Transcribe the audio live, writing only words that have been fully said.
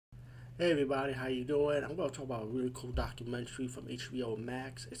Hey everybody, how you doing? I'm going to talk about a really cool documentary from HBO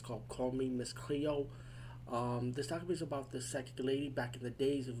Max. It's called Call Me Miss Cleo. This documentary is about the psychic lady back in the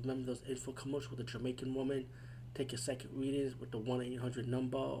days. If you remember those info commercials with the Jamaican woman taking second readings with the 1-800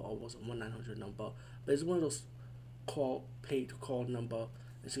 number, or was it 1-900 number? But it's one of those paid to call number.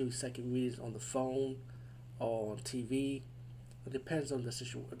 It's going to be second readings on the phone or on TV. It depends on the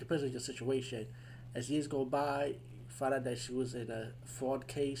It depends on your situation. As years go by, you find out that she was in a fraud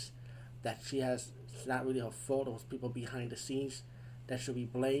case. That she has it's not really her fault. It was people behind the scenes that should be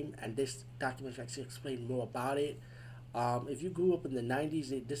blamed. And this documentary actually explains more about it. If you grew up in the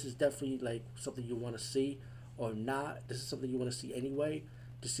 '90s, this is definitely like something you want to see, or not. This is something you want to see anyway,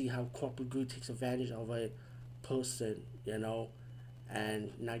 to see how corporate greed takes advantage of a person,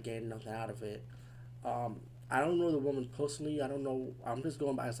 and not getting nothing out of it. Um, I don't know the woman personally. I don't know. I'm just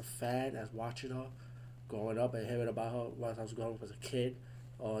going by as a fan, as watching her, growing up and hearing about her while I was growing up as a kid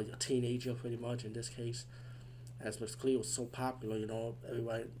or a teenager, pretty much in this case. As Miss Cleo was so popular,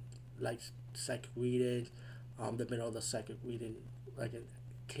 everybody likes psychic readings. There've been other psychic reading like in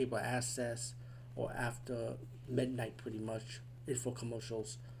cable access or after midnight, pretty much info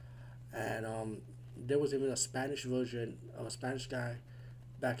commercials, and there was even a Spanish version of a Spanish guy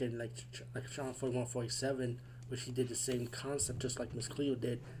back in like Channel 41, 47, which he did the same concept just like Miss Cleo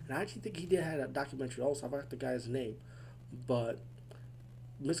did. And I actually think he did have a documentary also. I forgot the guy's name, but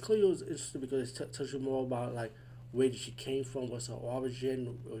Miss Cleo is interesting because it tells you more about like where did she came from, what's her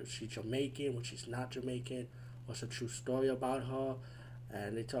origin, was she Jamaican, was she's not Jamaican, what's a true story about her,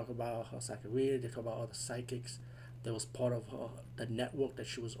 and they talk about her psychic reader. They talk about all the psychics that was part of her the network that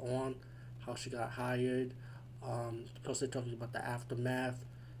she was on, how she got hired. Plus, they're talking about the aftermath,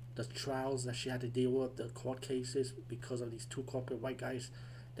 the trials that she had to deal with, the court cases because of these two corporate white guys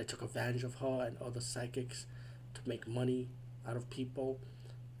that took advantage of her and other psychics to make money out of people.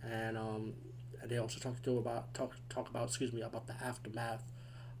 And they also talk about about the aftermath.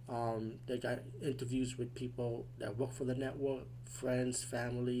 They got interviews with people that work for the network, friends,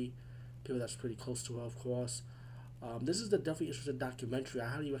 family, people that's pretty close to her, of course. This is the definitely interesting documentary. I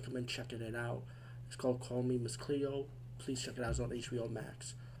highly recommend checking it out. It's called Call Me Miss Cleo. Please check it out. It's on HBO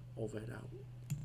Max. Over and out.